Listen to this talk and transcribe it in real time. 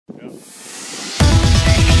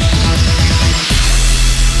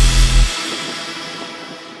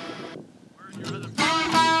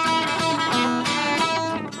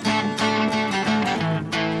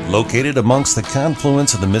Located amongst the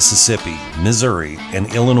confluence of the Mississippi, Missouri,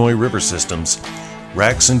 and Illinois river systems,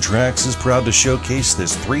 Tracts and Tracts is proud to showcase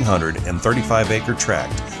this 335-acre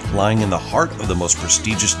tract lying in the heart of the most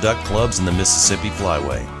prestigious duck clubs in the Mississippi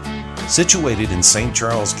Flyway. Situated in St.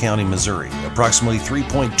 Charles County, Missouri, approximately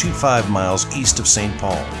 3.25 miles east of St.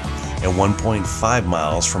 Paul and 1.5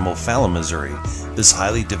 miles from O'Fallon, Missouri, this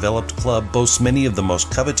highly developed club boasts many of the most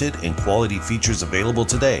coveted and quality features available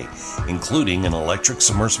today, including an electric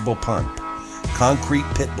submersible pump, concrete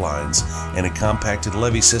pit blinds, and a compacted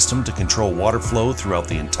levee system to control water flow throughout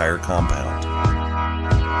the entire compound.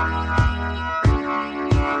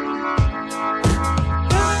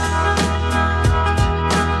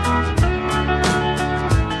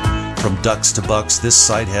 From ducks to bucks, this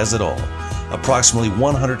site has it all. Approximately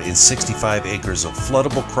 165 acres of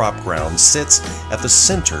floodable crop ground sits at the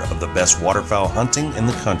center of the best waterfowl hunting in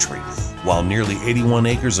the country, while nearly 81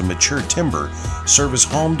 acres of mature timber serve as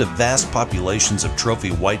home to vast populations of trophy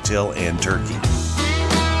whitetail and turkey.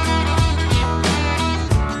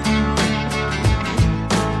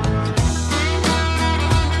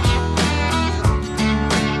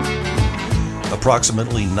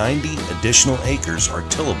 Approximately 90 additional acres are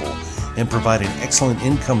tillable and provide an excellent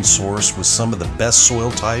income source with some of the best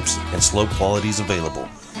soil types and slope qualities available.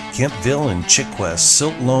 Kempville and Chequest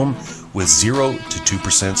silt loam with 0 to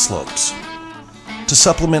 2% slopes. To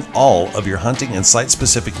supplement all of your hunting and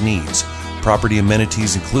site-specific needs, property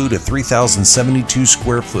amenities include a 3,072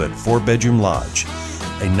 square foot 4-bedroom lodge,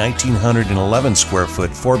 a 1,911 square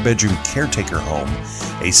foot 4-bedroom caretaker home,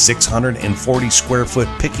 a 640 square foot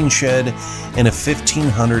picking shed, and a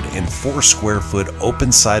 1,504 square foot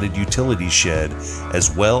open-sided utility shed,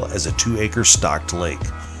 as well as a 2-acre stocked lake,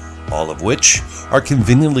 all of which are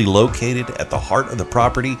conveniently located at the heart of the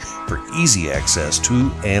property for easy access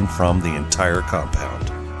to and from the entire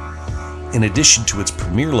compound. In addition to its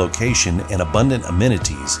premier location and abundant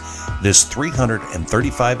amenities, this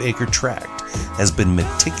 335-acre tract has been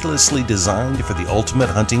meticulously designed for the ultimate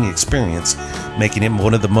hunting experience, making it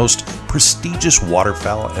one of the most prestigious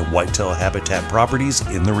waterfowl and whitetail habitat properties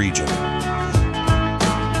in the region.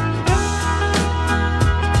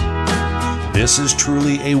 This is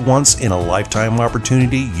truly a once-in-a-lifetime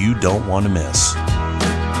opportunity you don't want to miss.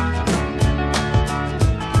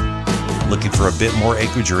 Looking for a bit more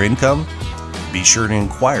acreage or income? Be sure to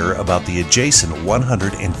inquire about the adjacent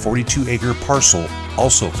 142-acre parcel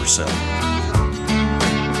also for sale.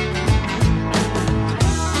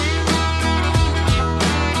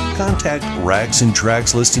 Contact Tracts and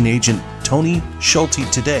Tracts listing agent Tony Schulte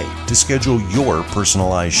today to schedule your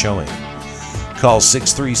personalized showing. Call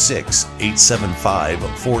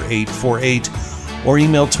 636-875-4848 or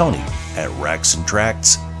email Tony at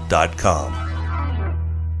tractsandtracts.com.